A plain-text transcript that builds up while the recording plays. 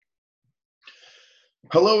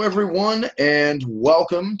Hello, everyone, and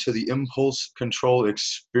welcome to the Impulse Control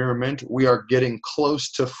Experiment. We are getting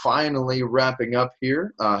close to finally wrapping up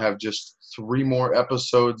here. I have just 3 more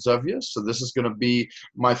episodes of you, so this is going to be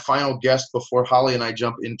my final guest before Holly and I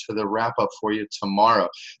jump into the wrap-up for you tomorrow.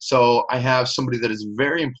 So I have somebody that is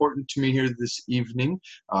very important to me here this evening,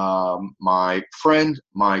 my friend,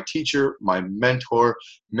 my teacher, my mentor,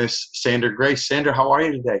 Miss Sandra Grace. Sandra, how are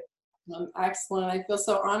you today? Excellent. I feel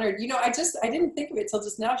so honored. I didn't think of it till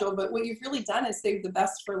just now, Joel, but what you've really done is save the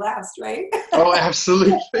best for last, right? Oh,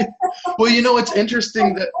 absolutely. Well, it's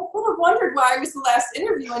interesting that. I could have wondered why I was the last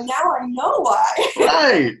interview, and now I know why.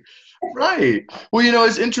 Right, right. Well,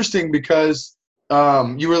 it's interesting because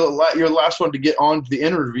you were you're the last one to get on the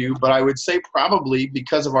interview, but I would say probably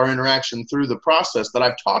because of our interaction through the process that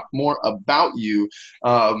I've talked more about you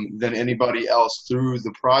than anybody else through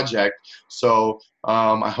the project. So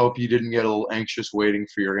I hope you didn't get a little anxious waiting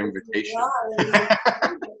for your invitation.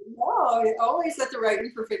 No, always at the right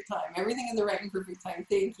and perfect time. Everything in the right and perfect time.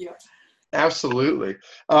 Thank you. Absolutely.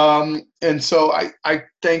 And so I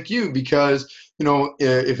thank you because,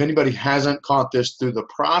 if anybody hasn't caught this through the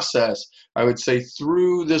process, I would say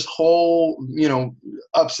through this whole,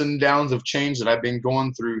 ups and downs of change that I've been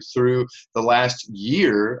going through the last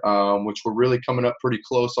year, which we're really coming up pretty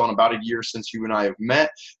close on about a year since you and I have met.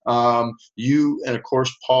 You and, of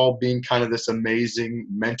course, Paul being kind of this amazing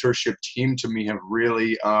mentorship team to me have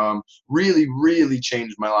really, really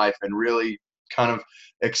changed my life and really kind of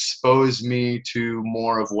expose me to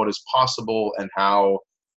more of what is possible and how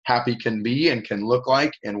happy can be and can look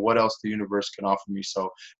like and what else the universe can offer me. So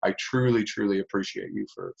I truly appreciate you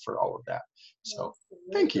for all of that. So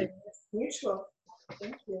thank you. Mutual.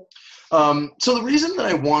 Thank you. So the reason that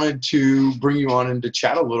I wanted to bring you on and to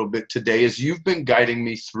chat a little bit today is you've been guiding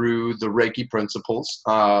me through the Reiki principles.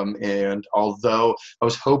 And although I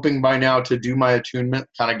was hoping by now to do my attunement,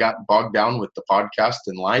 kind of got bogged down with the podcast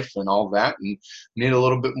and life and all that and need a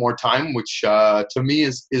little bit more time, which to me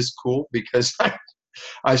is cool because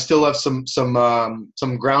I still have some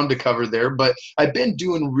ground to cover there. But I've been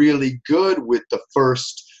doing really good with the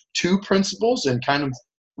first 2 principles and kind of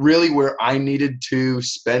really where I needed to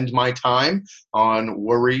spend my time on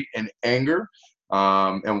worry and anger.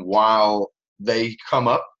 And while they come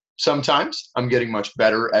up sometimes, I'm getting much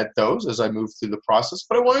better at those as I move through the process.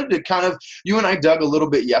 But I wanted to you and I dug a little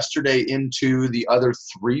bit yesterday into the other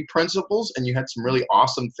 3 principles, and you had some really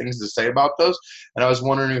awesome things to say about those. And I was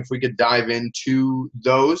wondering if we could dive into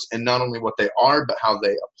those and not only what they are, but how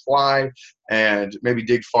they apply, and maybe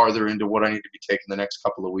dig farther into what I need to be taking the next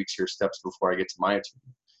couple of weeks here, steps before I get to my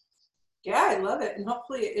attunement. Yeah, I love it, and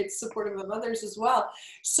hopefully it's supportive of others as well.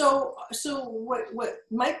 So what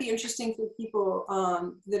might be interesting for people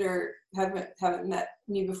that haven't met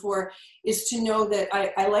me before is to know that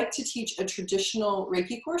I like to teach a traditional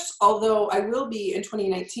Reiki course. Although I will be in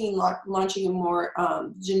 2019 launching a more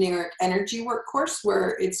generic energy work course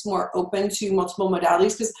where it's more open to multiple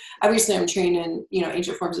modalities. Because obviously I'm trained in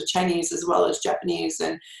ancient forms of Chinese as well as Japanese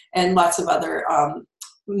and lots of other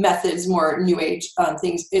methods, more new age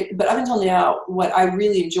things. But up until now, what I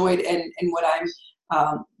really enjoyed and what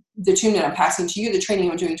the attunement I'm passing to you, the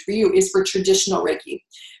training I'm doing for you, is for traditional Reiki.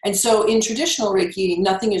 And so in traditional Reiki,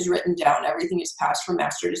 nothing is written down. Everything is passed from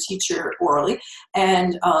master to teacher orally.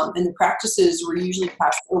 And the practices were usually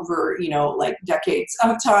passed over, like decades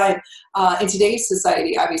of time. In today's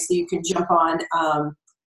society, obviously, you can jump on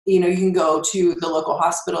you can go to the local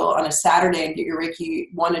hospital on a Saturday and get your Reiki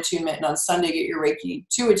 1 attunement, and on Sunday get your Reiki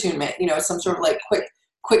 2 attunement, some sort of like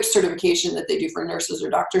quick certification that they do for nurses or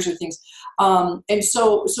doctors or things. And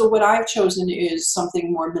so what I've chosen is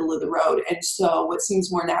something more middle of the road. And so what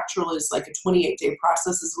seems more natural is like a 28-day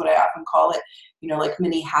process is what I often call it, like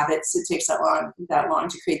mini habits. It takes that long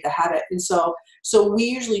to create the habit. And so we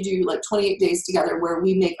usually do like 28 days together where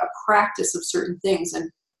we make a practice of certain things. And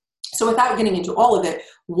so without getting into all of it,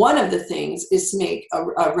 one of the things is to make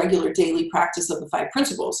a regular daily practice of the 5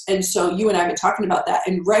 principles. And so you and I have been talking about that,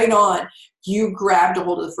 and right on, you grabbed a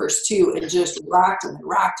hold of the first 2 and just rocked them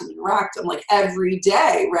like every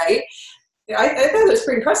day, right? I thought that was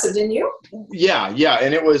pretty impressive, didn't you? Yeah.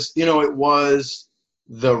 And it was, it was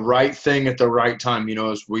the right thing at the right time,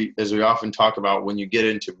 as we often talk about when you get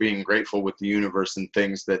into being grateful with the universe and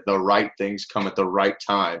things, that the right things come at the right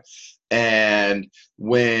time. And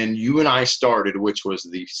when you and I started, which was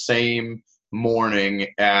the same morning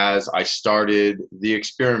as I started the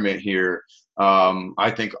experiment here,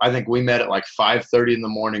 I think we met at like 5:30 in the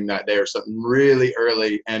morning that day or something really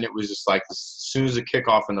early. And it was just like, as soon as the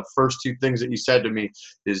kickoff, and the first 2 things that you said to me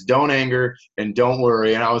is don't anger and don't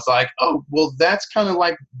worry. And I was like, oh, well, that's kind of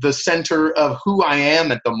like the center of who I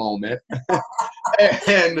am at the moment.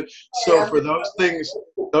 And so for those things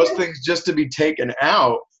just to be taken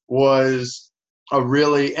out was a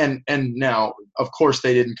really, and now of course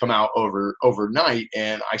they didn't come out overnight,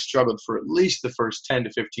 and I struggled for at least the first 10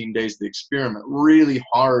 to 15 days of the experiment really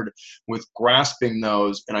hard with grasping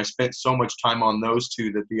those, and I spent so much time on those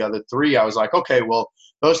two that the other three I was like, okay, well,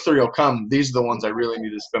 those three will come, these are the ones I really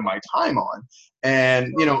need to spend my time on.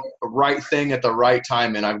 And right thing at the right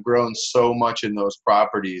time, and I've grown so much in those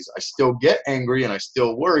properties. I still get angry and I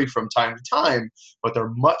still worry from time to time, but they're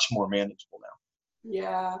much more manageable now.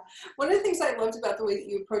 Yeah. One of the things I loved about the way that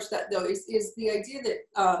you approach that, though, is the idea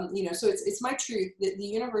that, so it's my truth that the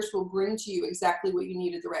universe will bring to you exactly what you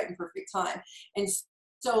need at the right and perfect time. And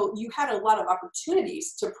so you had a lot of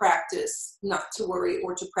opportunities to practice not to worry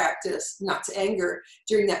or to practice not to anger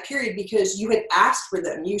during that period because you had asked for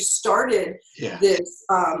them. You started this,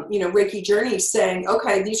 Reiki journey saying,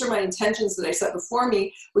 okay, these are my intentions that I set before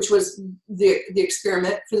me, which was the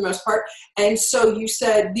experiment for the most part. And so you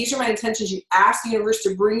said, these are my intentions. You asked the universe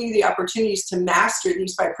to bring you the opportunities to master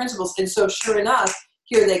these 5 principles. And so sure enough,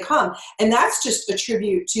 here they come. And that's just a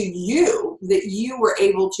tribute to you that you were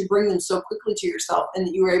able to bring them so quickly to yourself and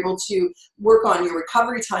that you were able to work on your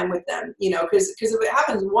recovery time with them, because if it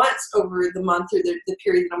happens once over the month or the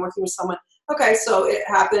period that I'm working with someone, okay, so it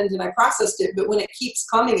happened and I processed it. But when it keeps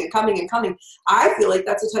coming and coming and coming, I feel like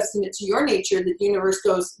that's a testament to your nature that the universe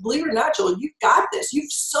goes, believe it or not, Joel, you've got this.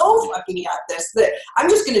 You've so fucking got this that I'm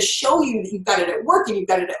just going to show you that you've got it at work and you've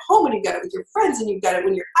got it at home and you've got it with your friends and you've got it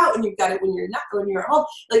when you're out and you've got it when you're not, when you're at home.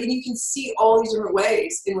 Like, and you can see all these different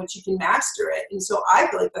ways in which you can master it. And so I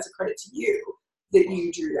feel like that's a credit to you that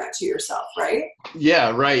you drew that to yourself, right?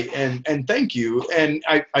 Yeah, right. And thank you. And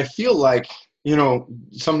I feel like,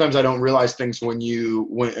 sometimes I don't realize things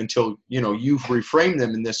until you've reframed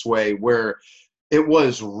them in this way where it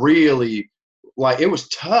was really like, it was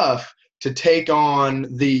tough to take on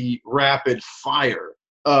the rapid fire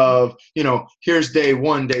of, here's day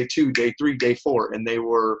 1, day 2, day 3, day 4. And they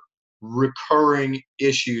were recurring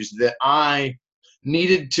issues that I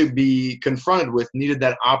needed to be confronted with, needed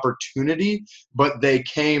that opportunity, but they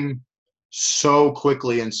came so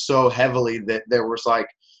quickly and so heavily that there was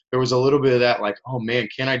a little bit of that, like, oh man,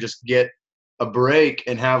 can I just get a break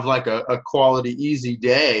and have like a quality, easy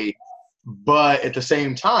day? But at the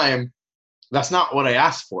same time, that's not what I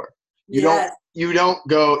asked for. You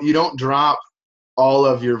don't drop all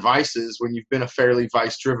of your vices when you've been a fairly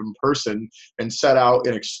vice-driven person and set out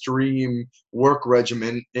an extreme work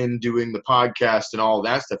regimen in doing the podcast and all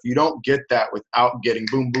that stuff. You don't get that without getting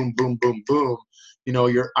boom, boom, boom, boom, boom.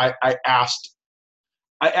 I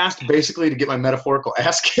asked basically to get my metaphorical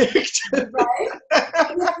ass kicked. Right?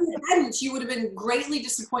 If you hadn't, you would have been greatly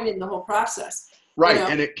disappointed in the whole process. Right,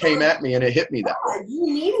 and it came at me and it hit me that way. You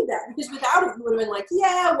needed that because without it, you would have been like,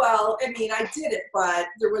 yeah, well, I mean, I did it, but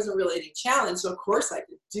there wasn't really any challenge, so of course I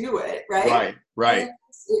could do it, right? Right. And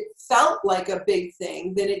it felt like a big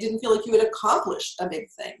thing, then it didn't feel like you had accomplished a big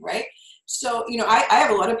thing, right? So, I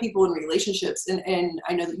have a lot of people in relationships, and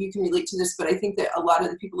I know that you can relate to this, but I think that a lot of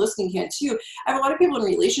the people listening can too. I have a lot of people in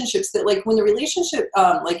relationships that, like, when the relationship,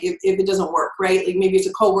 if it doesn't work, right? Like maybe it's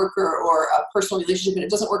a coworker or a personal relationship and it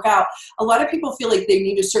doesn't work out. A lot of people feel like they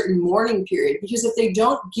need a certain mourning period because if they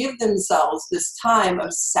don't give themselves this time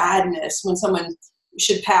of sadness when someone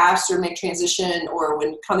should pass or make transition or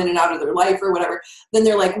when come in and out of their life or whatever, then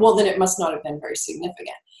they're like, well, then it must not have been very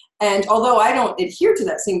significant. And although I don't adhere to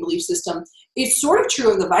that same belief system, it's sort of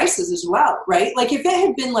true of the vices as well, right? Like if it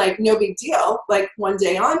had been like, no big deal, like one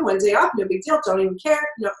day on, one day off, no big deal, don't even care,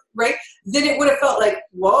 no, right? Then it would have felt like,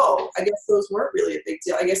 whoa, I guess those weren't really a big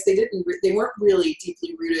deal. I guess they weren't really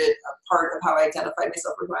deeply rooted a part of how I identify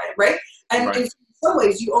myself or who I am, right? And right. In some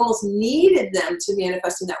ways, you almost needed them to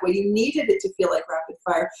manifest in that way. You needed it to feel like rapid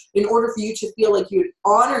fire in order for you to feel like you had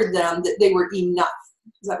honored them, that they were enough.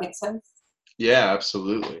 Does that make sense? Yeah,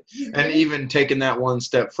 absolutely. And even taking that one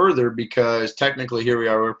step further, because technically here we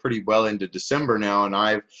are, we're pretty well into December now, and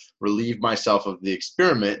I've relieved myself of the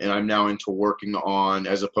experiment, and I'm now into working on,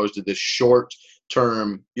 as opposed to this short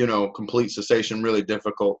term, complete cessation, really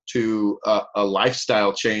difficult, to a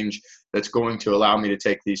lifestyle change that's going to allow me to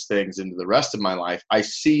take these things into the rest of my life. I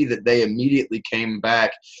see that they immediately came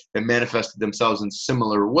back and manifested themselves in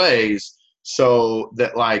similar ways, so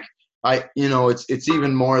that it's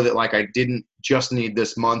even more that like I didn't just need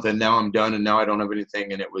this month and now I'm done and now I don't have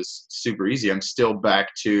anything and it was super easy. I'm still back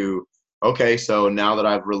to, okay, so now that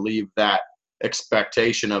I've relieved that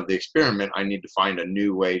expectation of the experiment, I need to find a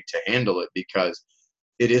new way to handle it because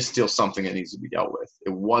it is still something that needs to be dealt with.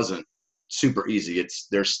 It wasn't super easy.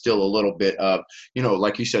 There's still a little bit of,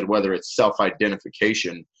 like you said, whether it's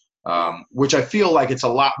self-identification, which I feel like it's a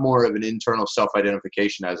lot more of an internal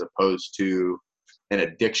self-identification as opposed to an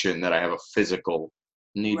addiction that I have a physical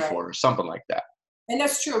need for or something like that. And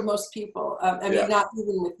that's true of most people. I mean, not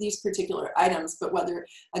even with these particular items, but whether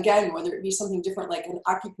it be something different, like an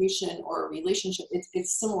occupation or a relationship,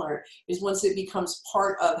 it's similar, is once it becomes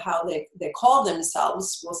part of how they call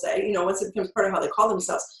themselves, we'll say, you know, once it becomes part of how they call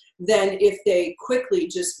themselves, then if they quickly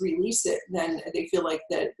just release it, then they feel like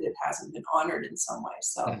that it hasn't been honored in some way.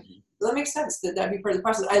 So that makes sense, that'd be part of the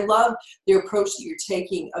process. I love the approach that you're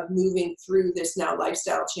taking of moving through this now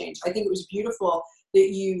lifestyle change. I think it was beautiful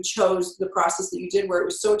that you chose the process that you did, where it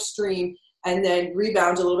was so extreme and then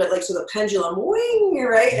rebound a little bit, like so the pendulum wing,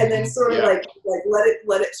 right? And then sort of like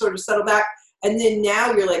let it sort of settle back. And then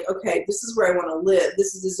now you're like, okay, this is where I want to live.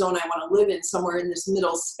 This is the zone I want to live in, somewhere in this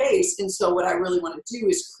middle space. And so what I really want to do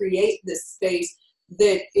is create this space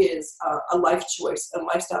that is a life choice and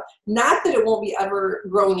lifestyle. Not that it won't be ever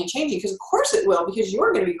growing and changing, because of course it will, because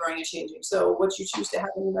you're going to be growing and changing. So what you choose to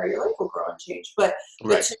happen in your life will grow and change. But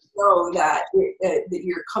to know that that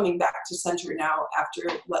you're coming back to center now after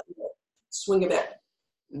letting it swing a bit.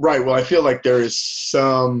 Right. Well, I feel like there is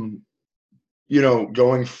some, you know,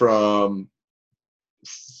 going from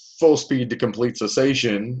full speed to complete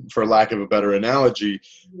cessation, for lack of a better analogy,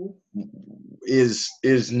 is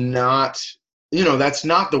not, you know, that's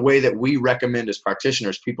not the way that we recommend as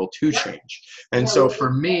practitioners people to change. And so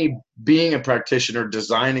for me, being a practitioner,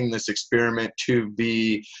 designing this experiment to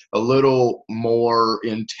be a little more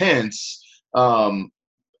intense,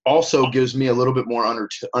 also gives me a little bit more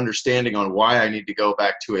understanding on why I need to go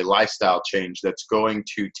back to a lifestyle change that's going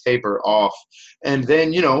to taper off. And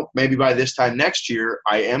then, you know, maybe by this time next year,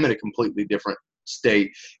 I am in a completely different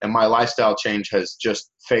state, and my lifestyle change has just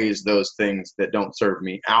phased those things that don't serve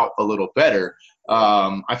me out a little better.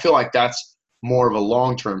 I feel like that's more of a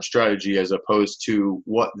long-term strategy as opposed to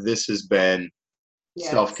what this has been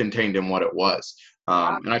self-contained in what it was.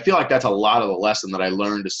 And I feel like that's a lot of the lesson that I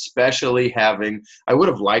learned, especially I would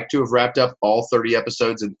have liked to have wrapped up all 30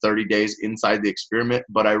 episodes in 30 days inside the experiment,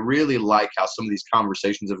 but I really like how some of these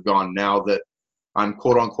conversations have gone now that I'm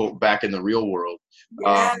quote unquote back in the real world.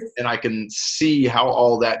 And I can see how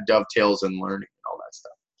all that dovetails in learning and all that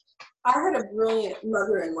stuff. I had a brilliant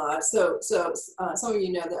mother-in-law. So some of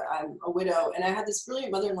you know that I'm a widow, and I had this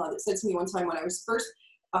brilliant mother-in-law that said to me one time when I was first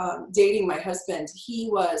dating my husband, he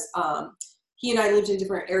and I lived in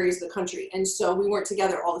different areas of the country. And so we weren't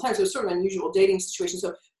together all the time. So it was sort of an unusual dating situation.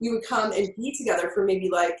 So we would come and be together for maybe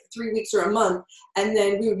like 3 weeks or a month. And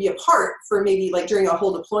then we would be apart for maybe like during a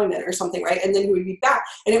whole deployment or something, right? And then we would be back.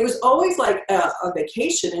 And it was always like a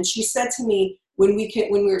vacation. And she said to me, when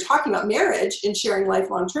we were talking about marriage and sharing life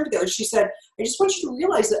long term together, she said, I just want you to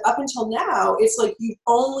realize that up until now, it's like you've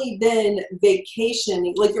only been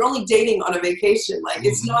vacationing, like you're only dating on a vacation. Like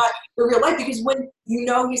it's not the real life, because when you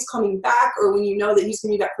know he's coming back, or when you know that he's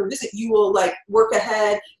coming back for a visit, you will like work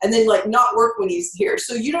ahead and then like not work when he's here.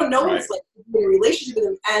 So you don't know what it's like to be in a relationship with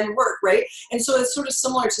him and work, right? And so it's sort of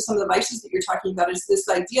similar to some of the vices that you're talking about, is this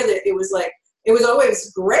idea that it was like, it was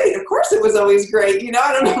always great. Of course it was always great. You know,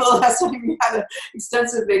 I don't know the last time you had an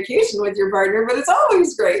extensive vacation with your partner, but it's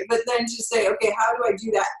always great. But then to say, okay, how do I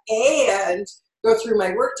do that and go through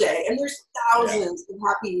my workday? And there's thousands of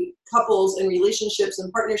happy couples and relationships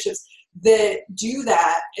and partnerships that do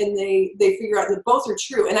that, and they figure out that both are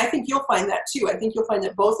true. And I think you'll find that too. I think you'll find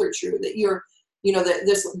that both are true, that you're, you know, that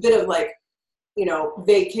this bit of like, you know,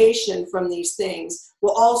 vacation from these things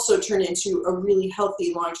will also turn into a really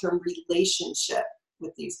healthy long-term relationship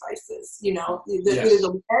with these vices. You know, either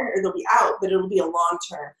they'll be in or they'll be out, but it'll be a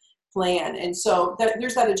long-term plan. And so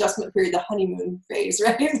there's that adjustment period, the honeymoon phase,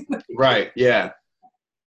 right? Right. Yeah.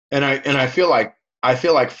 And I feel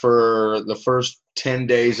like for the first 10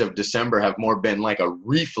 days of December have more been like a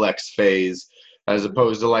reflex phase as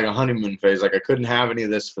opposed to like a honeymoon phase. Like I couldn't have any of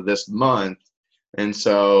this for this month. And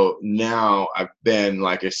so now I've been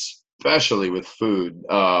like, especially with food,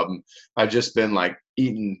 I've just been like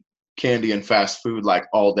eating candy and fast food like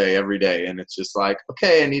all day, every day. And it's just like,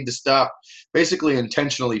 okay, I need to stop basically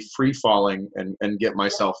intentionally free falling and get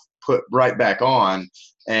myself put right back on.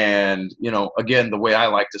 And, you know, again, the way I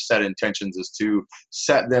like to set intentions is to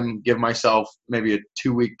set them, give myself maybe a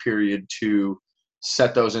 2-week period to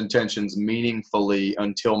set those intentions meaningfully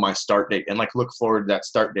until my start date, and like look forward to that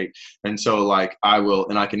start date. And so like I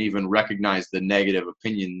can even recognize the negative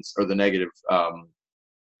opinions or the negative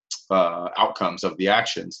outcomes of the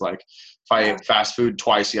actions. Like if I ate fast food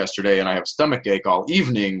twice yesterday and I have stomach ache all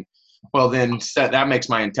evening, well then that makes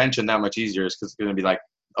my intention that much easier, because it's going to be like,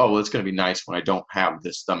 oh, well, it's going to be nice when I don't have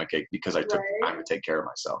this stomach ache because I took the time to take care of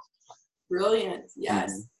myself. Brilliant. Mm-hmm.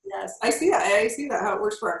 Yes. Yes. I see that. I see that how it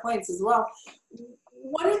works for our clients as well.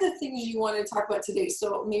 One of the things you want to talk about today,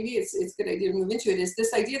 so maybe it's a good idea to move into it, is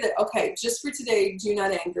this idea that, okay, just for today, do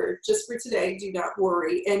not anger. Just for today, do not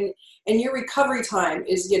worry. And your recovery time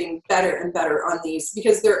is getting better and better on these,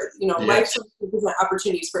 because they're, Yes. life's present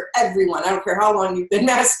opportunities for everyone. I don't care how long you've been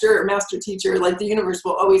master teacher, like the universe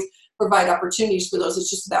will always provide opportunities for those. It's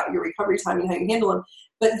just about your recovery time and how you handle them.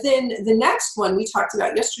 But then the next one we talked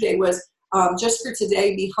about yesterday was just for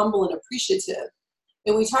today, be humble and appreciative.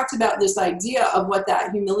 And we talked about this idea of what that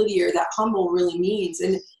humility or that humble really means.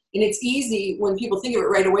 And it's easy when people think of it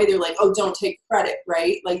right away, they're like, oh, don't take credit,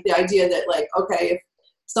 right? Like the idea that, like, okay, if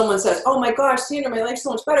someone says, oh my gosh, Sandra, my life's so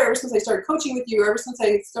much better ever since I started coaching with you, or ever since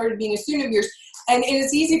I started being a student of yours. And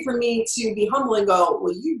it's easy for me to be humble and go,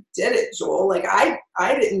 well, you did it, Joel. Like I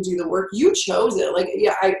didn't do the work. You chose it. Like,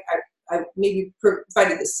 yeah, I maybe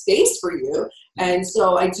provided the space for you. And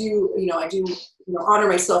so I do honor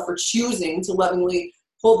myself for choosing to lovingly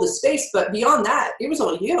hold the space. But beyond that, it was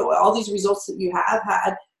all you. All these results that you have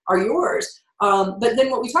had are yours. But then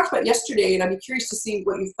what we talked about yesterday, and I'd be curious to see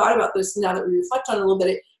what you've thought about this now that we reflect on it a little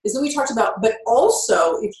bit, is that we talked about, but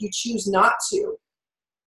also if you choose not to,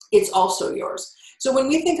 it's also yours. So when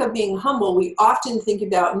we think of being humble, we often think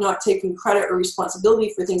about not taking credit or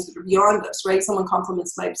responsibility for things that are beyond us, right? Someone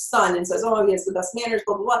compliments my son and says, oh, he has the best manners,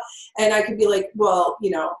 blah, blah, blah. And I could be like, well,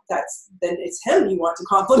 then it's him you want to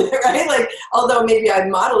compliment, right? Like, although maybe I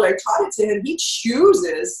modeled or I taught it to him, he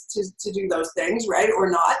chooses to do those things, right? Or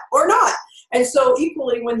not. And so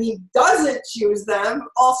equally, when he doesn't choose them,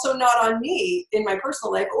 also not on me in my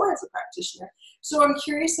personal life or as a practitioner. So I'm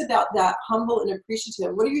curious about that, humble and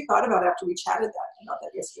appreciative. What have you thought about after we chatted about that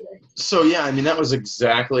yesterday? So, yeah, I mean, that was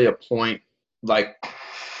exactly a point, like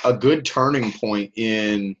a good turning point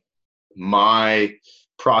in my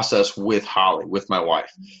process with Holly, with my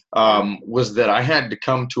wife, was that I had to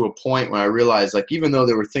come to a point when I realized, like, even though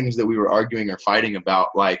there were things that we were arguing or fighting about,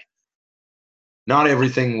 like, not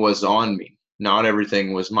everything was on me. Not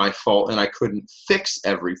everything was my fault, and I couldn't fix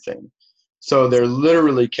everything. So there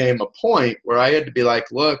literally came a point where I had to be like,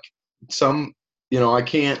 look, I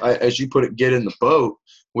can't, as you put it, get in the boat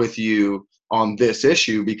with you on this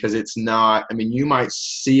issue, because it's not, I mean, you might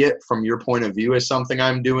see it from your point of view as something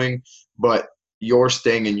I'm doing, but you're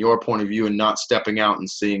staying in your point of view and not stepping out and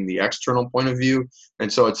seeing the external point of view.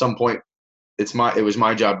 And so at some point, it was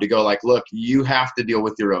my job to go like, look, you have to deal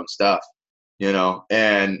with your own stuff.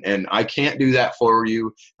 And I can't do that for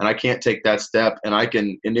you, and I can't take that step, and I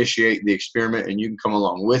can initiate the experiment and you can come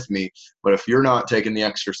along with me. But if you're not taking the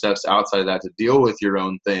extra steps outside of that to deal with your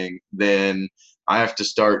own thing, then I have to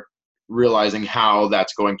start realizing how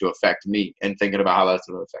that's going to affect me and thinking about how that's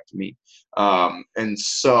going to affect me. And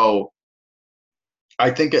so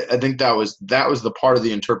I think that was the part of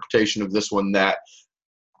the interpretation of this one that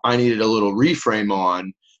I needed a little reframe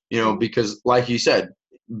on, because like you said,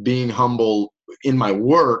 being humble in my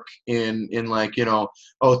work in like,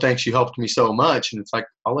 oh, thanks, you helped me so much. And it's like,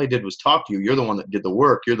 all I did was talk to you. You're the one that did the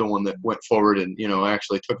work. You're the one that went forward and,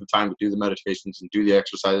 actually took the time to do the meditations and do the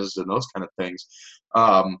exercises and those kind of things.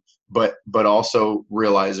 But also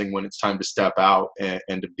realizing when it's time to step out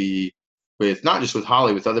and to be with, not just with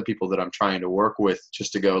Holly, with other people that I'm trying to work with,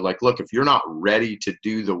 just to go like, look, if you're not ready to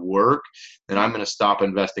do the work, then I'm going to stop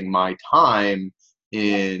investing my time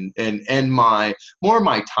and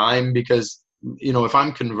my time, because if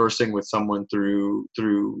I'm conversing with someone through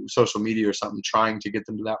social media or something, trying to get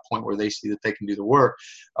them to that point where they see that they can do the work,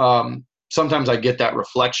 sometimes I get that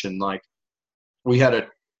reflection. Like we had a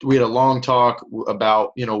long talk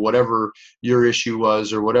about whatever your issue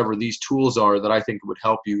was or whatever these tools are that I think would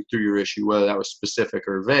help you through your issue, whether that was specific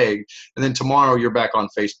or vague. And then tomorrow you're back on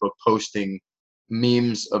Facebook posting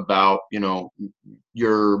memes about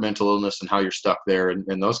your mental illness and how you're stuck there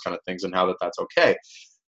and those kind of things, and how that's okay.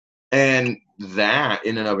 And that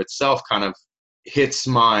in and of itself kind of hits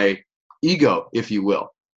my ego, if you will.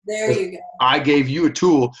 There you go. I gave you a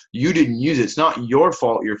tool, you didn't use it. It's not your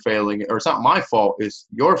fault you're failing, or it's not my fault, it's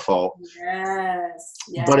your fault. Yes.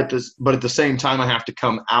 But at the same time, I have to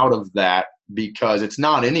come out of that, because it's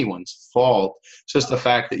not anyone's fault. It's just the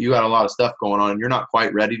fact that you got a lot of stuff going on and you're not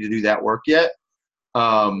quite ready to do that work yet.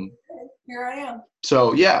 Here I am.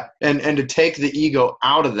 So yeah, and to take the ego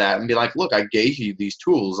out of that and be like, look, I gave you these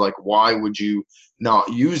tools. Like, why would you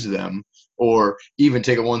not use them? Or even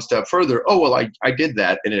take it one step further. Oh, well, I did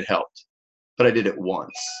that and it helped, but I did it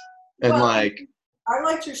once. And I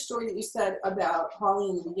liked your story that you said about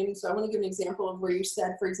Holly in the beginning. So I want to give an example of where you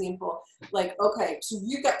said, for example, like, okay, so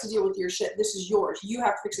you got to deal with your shit. This is yours. You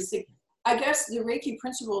have to fix this thing. I guess the Reiki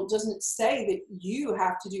principle doesn't say that you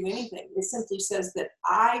have to do anything. It simply says that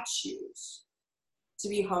I choose to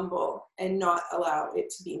be humble and not allow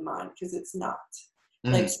it to be mine, because it's not.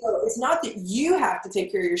 Like, so it's not that you have to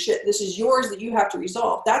take care of your shit. This is yours that you have to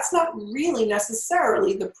resolve. That's not really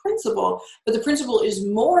necessarily the principle, but the principle is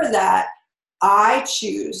more that I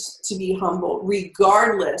choose to be humble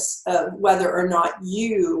regardless of whether or not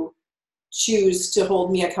you choose to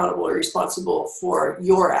hold me accountable or responsible for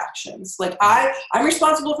your actions. Like I'm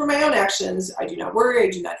responsible for my own actions. I do not worry, I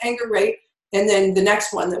do not anger, right? And then the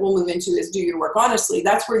next one that we'll move into is do your work honestly.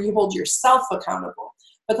 That's where you hold yourself accountable.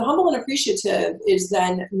 But the humble and appreciative is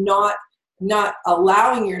then not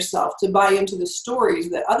allowing yourself to buy into the stories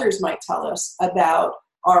that others might tell us about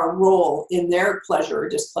our role in their pleasure or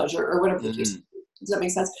displeasure or whatever the case. Does that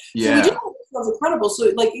make sense? Yeah. So we do hold ourselves accountable.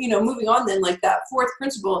 So like, you know, moving on then, like that fourth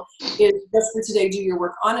principle is just for today, do your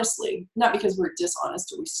work honestly. Not because we're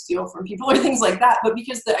dishonest or we steal from people or things like that, but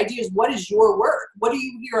because the idea is, what is your work? What are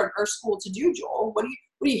you here on Earth School to do, Joel? What are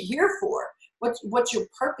you here for? What's your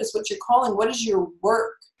purpose? What's your calling? What is your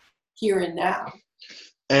work here and now?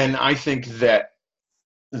 And I think that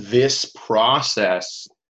this process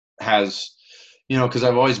has, you know, because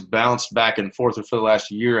I've always bounced back and forth, or for the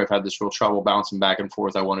last year, I've had this real trouble bouncing back and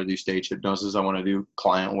forth. I want to do stage hypnosis. I want to do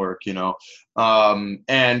client work, you know,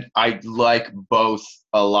 and I like both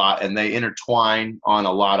a lot, and they intertwine on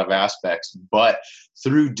a lot of aspects. But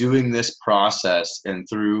through doing this process and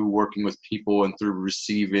through working with people and through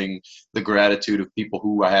receiving the gratitude of people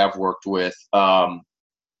who I have worked with,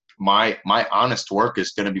 my honest work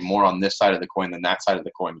is going to be more on this side of the coin than that side of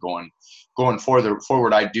the coin going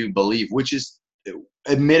forward. I do believe, which is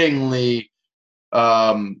admittingly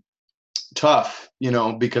tough, you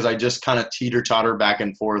know, because I just kind of teeter-totter back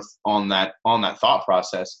and forth on that thought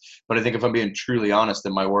process. But I think if I'm being truly honest,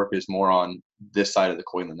 then my work is more on this side of the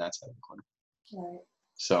coin than that side of the coin. Right.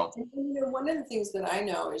 So, and, you know, one of the things that I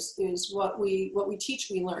know is what we teach,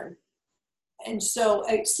 we learn. And so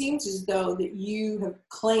it seems as though that you have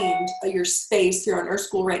claimed your space here on Earth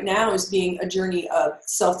School right now as being a journey of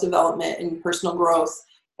self-development and personal growth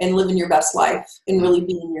and living your best life and really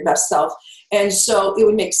being your best self. And so it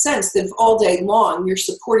would make sense that if all day long you're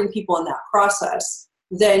supporting people in that process,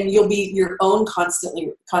 then you'll be your own constant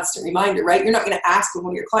reminder, right? You're not going to ask of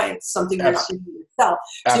one of your clients something you're not going to do yourself.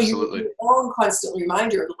 absolutely. So you're your own constant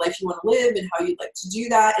reminder of the life you want to live and how you'd like to do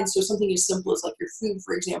that. And so something as simple as like your food,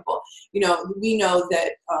 for example, you know, we know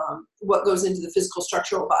that what goes into the physical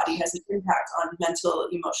structural body has an impact on mental,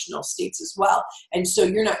 emotional states as well. And so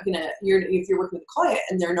you're not going to, if you're working with a client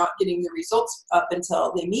and they're not getting the results up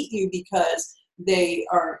until they meet you because they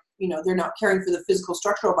are, you know, they're not caring for the physical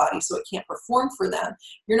structural body, so it can't perform for them.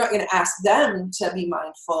 You're not going to ask them to be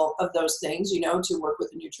mindful of those things, you know, to work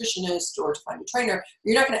with a nutritionist or to find a trainer.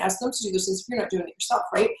 You're not going to ask them to do those things if you're not doing it yourself,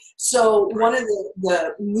 right? So one of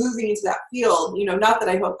the moving into that field, you know, not that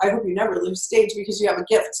I hope you never leave stage because you have a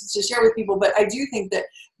gift to share with people, but I do think that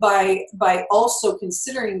by also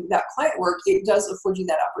considering that client work, it does afford you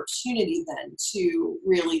that opportunity then to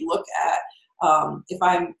really look at if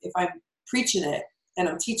I'm preaching it and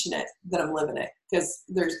I'm teaching it, then I'm living it, because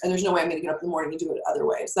there's no way I'm going to get up in the morning and do it other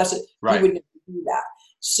ways. That's it. Right. You wouldn't do that.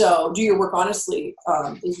 So do your work honestly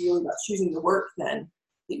is really about choosing the work then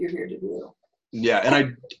that you're here to do. Yeah, and I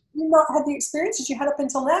you not had the experiences you had up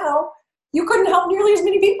until now, you couldn't help nearly as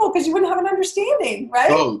many people because you wouldn't have an understanding,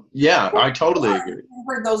 right? Oh yeah, I totally agree. You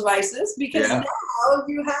heard those vices because Yeah. now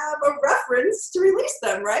you have a reference to release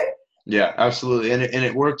them, right? Yeah, absolutely. And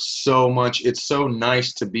it works so much. It's so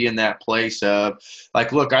nice to be in that place of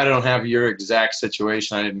like, look, I don't have your exact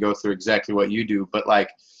situation. I didn't go through exactly what you do, but like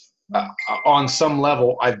on some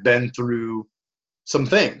level, I've been through some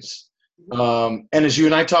things. And as you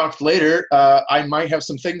and I talked later, I might have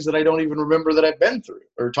some things that I don't even remember that I've been through,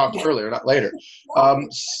 or talked earlier, not later.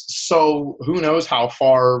 So who knows how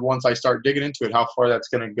far, once I start digging into it, how far that's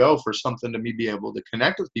going to go for something to me be able to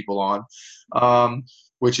connect with people on,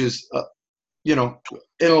 which is, you know,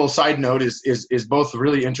 in a little side note is both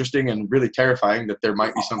really interesting and really terrifying that there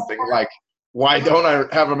might be something like, why don't I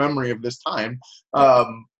have a memory of this time?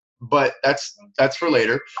 But that's for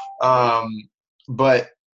later. But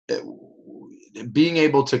being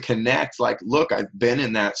able to connect, like, look, I've been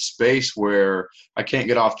in that space where I can't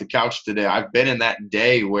get off the couch today. I've been in that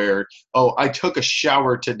day where, oh, I took a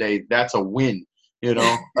shower today. That's a win, you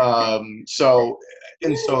know? So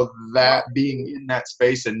that being in that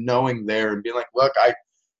space and knowing there and being like, look,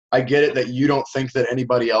 I get it that you don't think that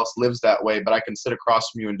anybody else lives that way, but I can sit across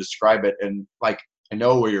from you and describe it. And like, I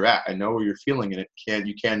know where you're at. I know where you're feeling, and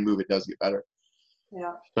you can move. It does get better.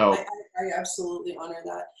 Yeah, I, So, I, I absolutely honor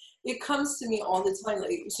that. It comes to me all the time.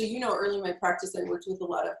 Like, so, early in my practice, I worked with a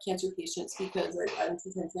lot of cancer patients because I'm a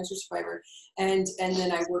two-time cancer survivor. And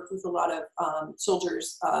then I worked with a lot of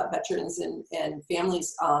soldiers, veterans, and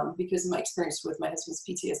families because of my experience with my husband's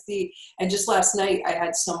PTSD. And just last night, I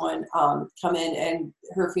had someone come in, and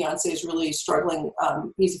her fiance is really struggling.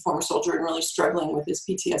 He's a former soldier and really struggling with his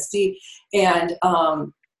PTSD. And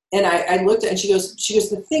I looked at it, and she goes,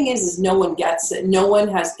 the thing is no one gets it. No one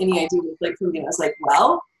has any idea what it's like for me. And I was like,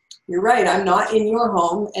 well, you're right. I'm not in your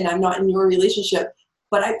home and I'm not in your relationship,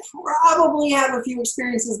 but I probably have a few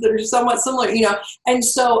experiences that are somewhat similar, And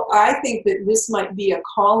so I think that this might be a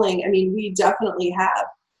calling. I mean, we definitely have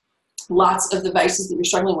lots of the vices that you're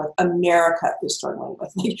struggling with, America is struggling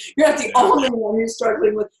with. Like, you're not the only one who's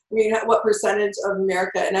struggling with. I mean, what percentage of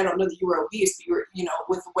America, and I don't know that you were obese, but you were,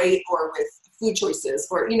 with weight or with food choices,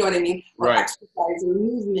 or you know what I mean, or right. exercise or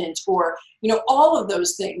movement, or all of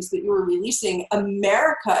those things that you were releasing,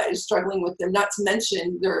 America is struggling with them. Not to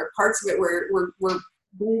mention there are parts of it where we're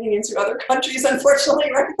bleeding into other countries,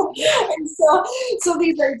 unfortunately, right? And so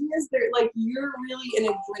these ideas, they're like, you're really in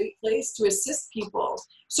a great place to assist people.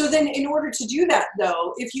 So then in order to do that,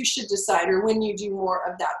 though, if you should decide, or when you do more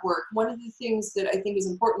of that work, one of the things that I think is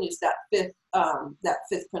important is that fifth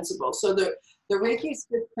principle. So the Reiki's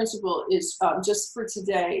fifth principle is just for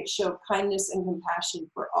today, show kindness and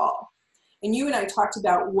compassion for all. And you and I talked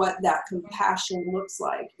about what that compassion looks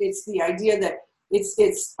like. It's the idea that it's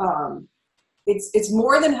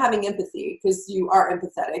more than having empathy, because you are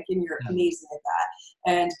empathetic and you're amazing at that.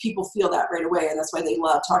 And people feel that right away. And that's why they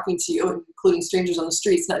love talking to you, including strangers on the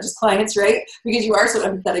streets, not just clients, right? Because you are so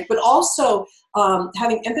empathetic, but also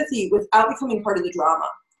having empathy without becoming part of the drama,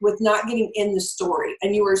 with not getting in the story.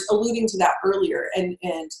 And you were alluding to that earlier, and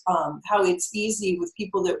how it's easy with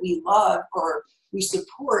people that we love or we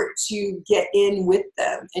support to get in with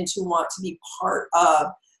them and to want to be part of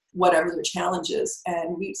whatever their challenge is,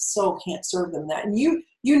 and we so can't serve them that. And you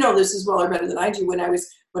know this as well or better than I do. When I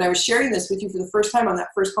was sharing this with you for the first time on that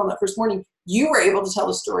first call, on that first morning, you were able to tell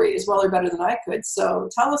the story as well or better than I could. So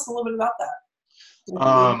tell us a little bit about that.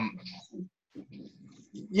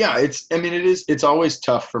 Yeah, it's always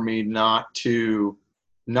tough for me not to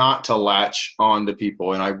latch on to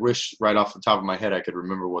people. And I wish right off the top of my head, I could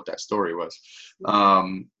remember what that story was.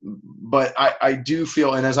 But I do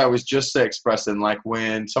feel, and as I was just expressing, like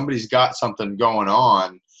when somebody's got something going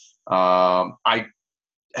on, I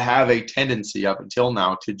have a tendency up until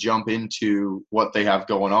now to jump into what they have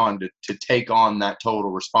going on, to take on that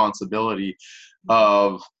total responsibility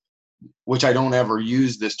of, which I don't ever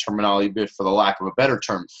use this terminology, but for the lack of a better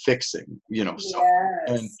term, fixing,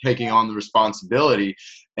 and taking on the responsibility.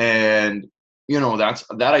 And,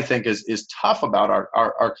 that I think is tough about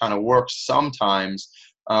our kind of work sometimes.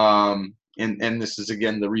 And this is,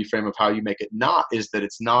 again, the reframe of how you make it is that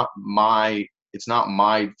it's not my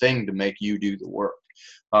thing to make you do the work.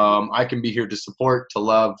 I can be here to support, to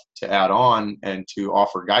love, to add on, and to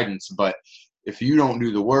offer guidance. But if you don't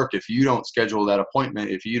do the work, if you don't schedule that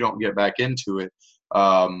appointment, if you don't get back into it,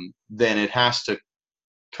 then it has to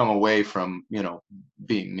come away from,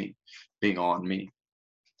 being on me.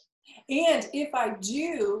 And if I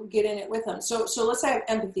do get in it with them, so let's say I have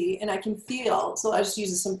empathy and I can feel, so I'll just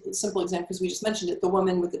use a simple example because we just mentioned it, the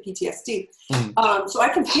woman with the PTSD. So I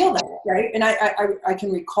can feel that, right? And I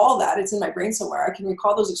can recall that. It's in my brain somewhere. I can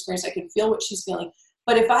recall those experiences. I can feel what she's feeling.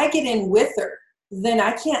 But if I get in with her, then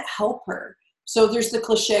I can't help her. So there's the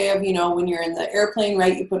cliche of, when you're in the airplane,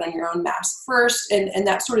 right, you put on your own mask first and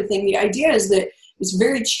that sort of thing. The idea is that it's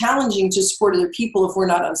very challenging to support other people if we're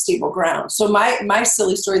not on stable ground. So my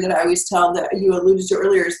silly story that I always tell, that you alluded to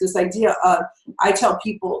earlier, is this idea of, I tell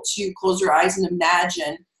people to close your eyes and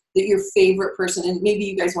imagine that your favorite person, and maybe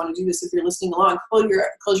you guys want to do this if you're listening along,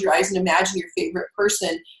 close your eyes and imagine your favorite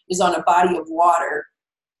person is on a body of water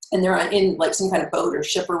and they're in like some kind of boat or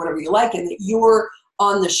ship or whatever you like, and that you're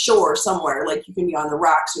on the shore somewhere, like you can be on the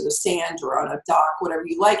rocks or the sand or on a dock, whatever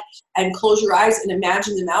you like, and close your eyes and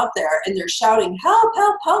imagine them out there and they're shouting, help,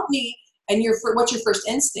 help, help me. And what's your first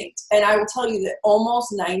instinct? And I will tell you that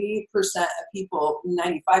almost 90% of people,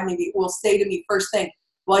 95 maybe, will say to me first thing,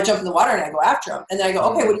 well, I jump in the water and I go after them. And then I go,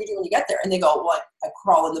 okay, what do you do when you get there? And they go, well, I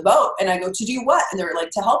crawl in the boat. And I go, to do what? And they're like,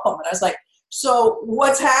 to help them. And I was like, so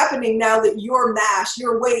what's happening now that your mass,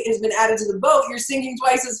 your weight has been added to the boat? You're sinking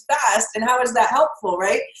twice as fast. And how is that helpful,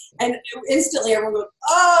 right? And instantly everyone goes,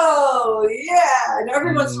 oh, yeah. And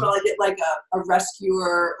every once in a while I get like a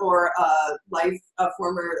rescuer or a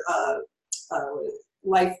former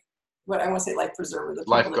life, what I want to say, life preserver.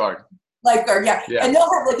 Lifeguard. lifeguard, yeah. Yeah. And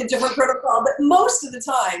they'll have like a different protocol, but most of the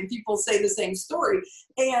time people say the same story.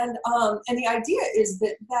 And the idea is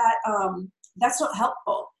that that's not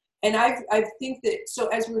helpful. And I think that, so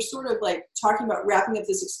as we're sort of like talking about wrapping up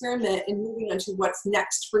this experiment and moving on to what's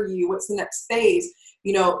next for you, what's the next phase,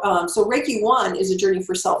 so Reiki 1 is a journey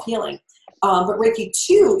for self-healing. But Reiki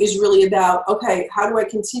 2 is really about, okay, how do I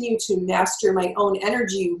continue to master my own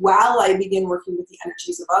energy while I begin working with the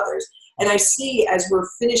energies of others? And I see, as we're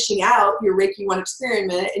finishing out your Reiki 1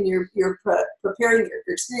 experiment and you're preparing your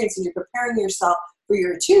experience and you're preparing yourself for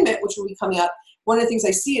your attunement, which will be coming up, one of the things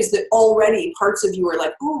I see is that already parts of you are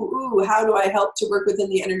like, ooh, how do I help to work within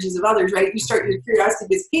the energies of others, right? You start, your curiosity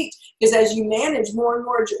gets piqued, because as you manage more and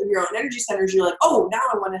more of your own energy centers, you're like, oh, now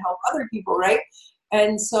I want to help other people, right?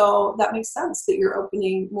 And so that makes sense that you're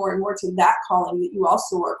opening more and more to that calling that you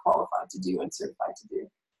also are qualified to do and certified to do.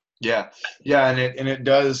 Yeah. And it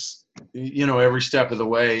does, every step of the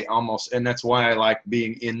way almost. And that's why I like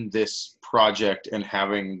being in this project and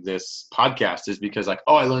having this podcast, is because like,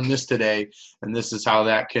 oh, I learned this today, and this is how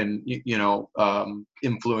that can,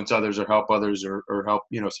 influence others or help others or help,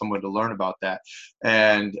 someone to learn about that.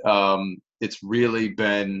 And it's really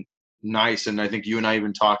been nice. And I think you and I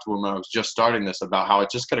even talked when I was just starting this about how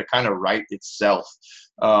it's just going to kind of write itself.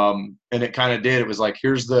 And it kind of did. It was like,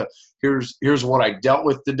 here's what I dealt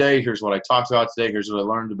with today. Here's what I talked about today. Here's what I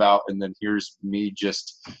learned about. And then here's me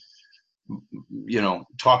just,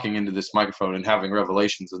 talking into this microphone and having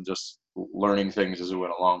revelations and just learning things as we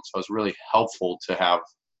went along. So it's really helpful to have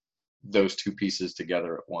those two pieces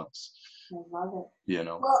together at once. I love it.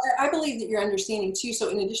 Well, I believe that you're understanding too. So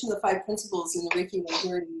in addition to the 5 principles in the Reiki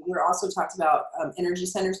journey, we're also talked about energy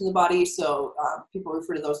centers in the body. So people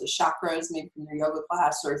refer to those as chakras, maybe from their yoga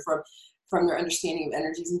class or from their understanding of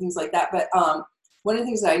energies and things like that. But one of the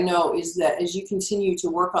things that I know is that as you continue to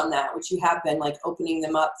work on that, which you have been, like opening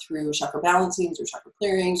them up through chakra balancings or chakra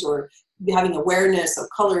clearings, or having awareness of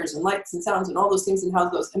colors and lights and sounds and all those things and how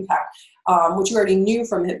those impact, which you already knew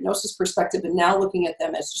from a hypnosis perspective, but now looking at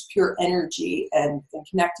them as just pure energy and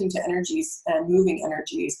connecting to energies and moving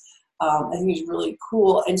energies, I think is really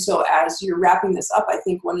cool. And so as you're wrapping this up, I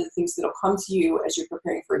think one of the things that'll come to you as you're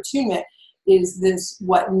preparing for attunement is this,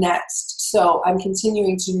 what next? So I'm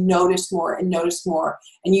continuing to notice more and notice more.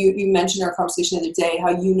 And you mentioned in our conversation the other day how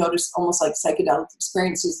you notice almost like psychedelic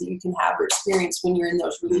experiences that you can have or experience when you're in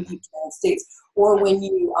those really deep trance states, or when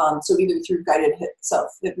you, so either through guided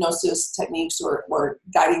self-hypnosis techniques or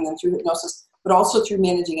guiding them through hypnosis, but also through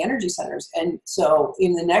managing energy centers. And so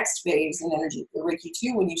in the next phase in energy, Reiki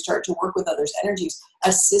 2, when you start to work with others' energies,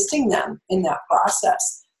 assisting them in that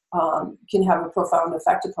process, can have a profound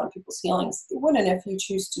effect upon people's healings. It wouldn't if you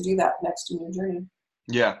choose to do that next in your journey.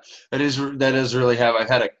 Yeah, that does really have. I've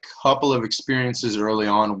had a couple of experiences early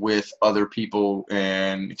on with other people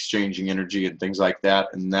and exchanging energy and things like that.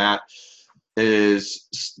 And that is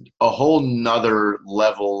a whole nother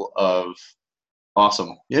level of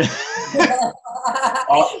awesome. Yeah. That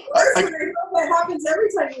happens every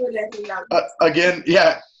time you would hang out. Again,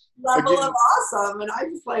 yeah. Level of awesome. And I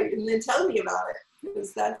just like, and then tell me about it.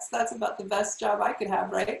 Because that's about the best job I could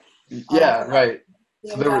have, right? Yeah, right.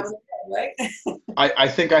 Right? I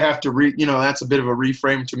think I have to that's a bit of a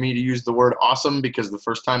reframe to me to use the word awesome, because the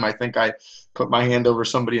first time I think I put my hand over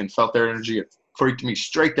somebody and felt their energy, it freaked me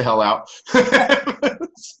straight the hell out.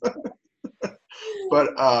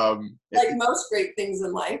 But like most great things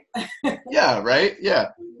in life. Yeah, right? Yeah.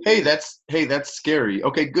 Hey, that's scary.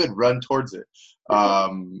 Okay, good. Run towards it.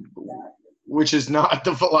 Which is not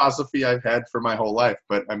the philosophy I've had for my whole life,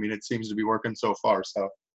 but I mean, it seems to be working so far. So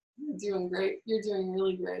you're doing great. You're doing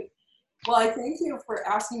really great. Well, I thank you for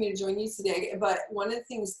asking me to join you today. But one of the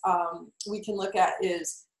things we can look at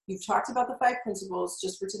is, you've talked about the 5 principles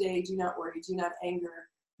just for today. Do not worry, do not anger,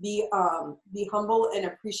 be humble and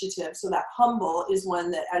appreciative. So that humble is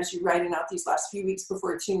one that, as you're writing out these last few weeks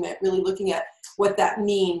before attunement, really looking at what that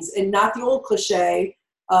means, and not the old cliche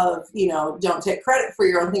of, don't take credit for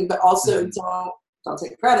your own thing, but also don't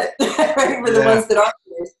take credit right, for the ones that are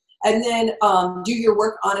yours. And then do your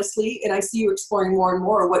work honestly. And I see you exploring more and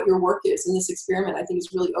more what your work is. And this experiment, I think,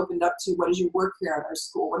 is really opened up to, what is your work here on our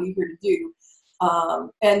school? What are you here to do?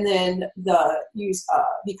 And then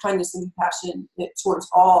be kindness and compassion towards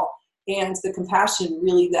all. And the compassion,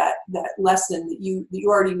 really that lesson that you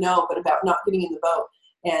already know, but about not getting in the boat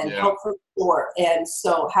and help for the poor. And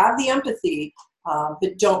so have the empathy,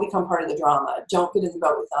 but don't become part of the drama. Don't get in the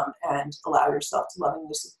boat with them, and allow yourself to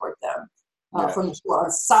lovingly support them from the shore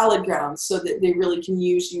on solid ground, so that they really can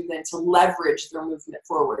use you then to leverage their movement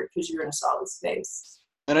forward, because you're in a solid space.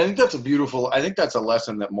 And I think that's I think that's a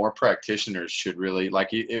lesson that more practitioners should really,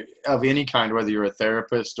 like, of any kind, whether you're a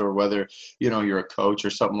therapist or whether, you're a coach or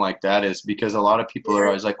something like that, is because a lot of people are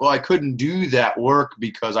always like, well, I couldn't do that work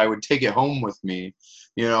because I would take it home with me,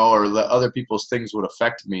 or the other people's things would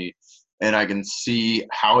affect me. And I can see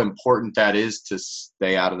how important that is to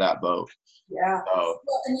stay out of that boat. Yeah. So,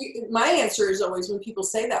 Well, and my answer is always, when people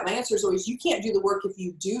say that, my answer is always, you can't do the work if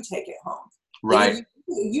you do take it home. Like, right.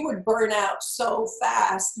 if you would burn out so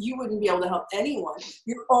fast, you wouldn't be able to help anyone.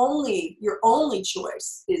 Your only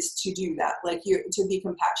choice is to do that, like, to be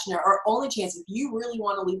compassionate. Our only chance, if you really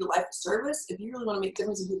want to lead a life of service, if you really want to make a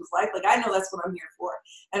difference in people's life, like, I know that's what I'm here for.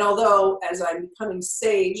 And although, as I'm becoming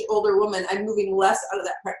sage, older woman, I'm moving less out of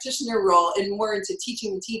that practitioner role and more into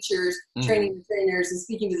teaching the teachers, training the trainers, and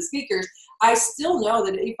speaking to the speakers, I still know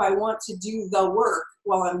that if I want to do the work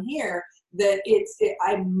while I'm here, that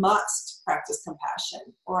I must practice compassion,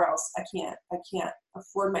 or else I can't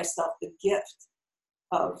afford myself the gift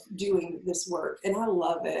of doing this work. And I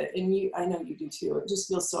love it. And I know you do too. It just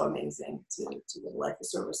feels so amazing to live a life of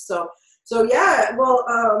service. So yeah, well,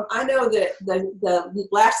 I know that the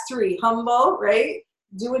last three, humble, right?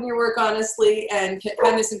 Doing your work honestly, and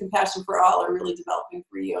kindness and compassion for all, are really developing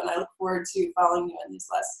for you. And I look forward to following you in these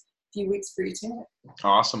last few weeks for you too.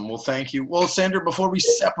 Awesome. Well, thank you. Well, Sandra, before we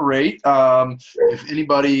separate, if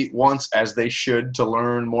anybody wants, as they should, to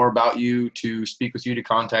learn more about you, to speak with you, to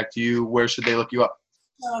contact you, where should they look you up?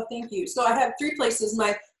 Oh, thank you. So I have 3 places.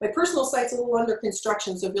 My personal site's a little under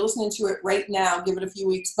construction, so if you're listening to it right now, give it a few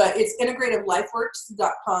weeks. But it's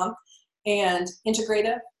integrativelifeworks.com and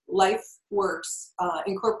integrativelifeworks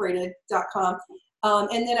incorporated.com.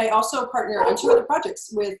 And then I also partner on 2 other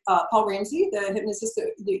projects with Paul Ramsey, the hypnotist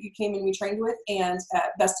that you came and we trained with, and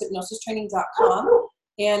at besthypnosistraining.com.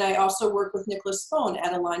 And I also work with Nicholas Spohn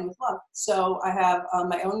at Align with Love. So I have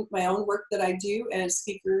my own work that I do as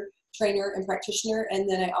speaker, trainer, and practitioner. And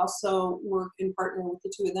then I also work and partner with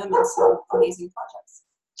the 2 of them in some amazing projects.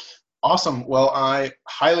 Awesome. Well, I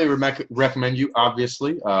highly recommend you,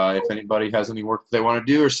 obviously. If anybody has any work they want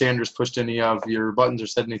to do, or Sandra's pushed any of your buttons or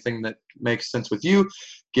said anything that makes sense with you,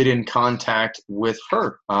 get in contact with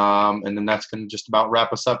her. And then that's going to just about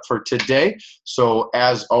wrap us up for today. So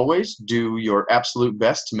as always, do your absolute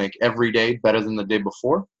best to make every day better than the day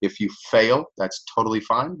before. If you fail, that's totally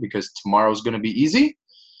fine, because tomorrow's going to be easy.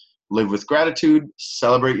 Live with gratitude,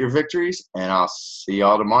 celebrate your victories, and I'll see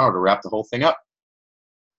y'all tomorrow to wrap the whole thing up.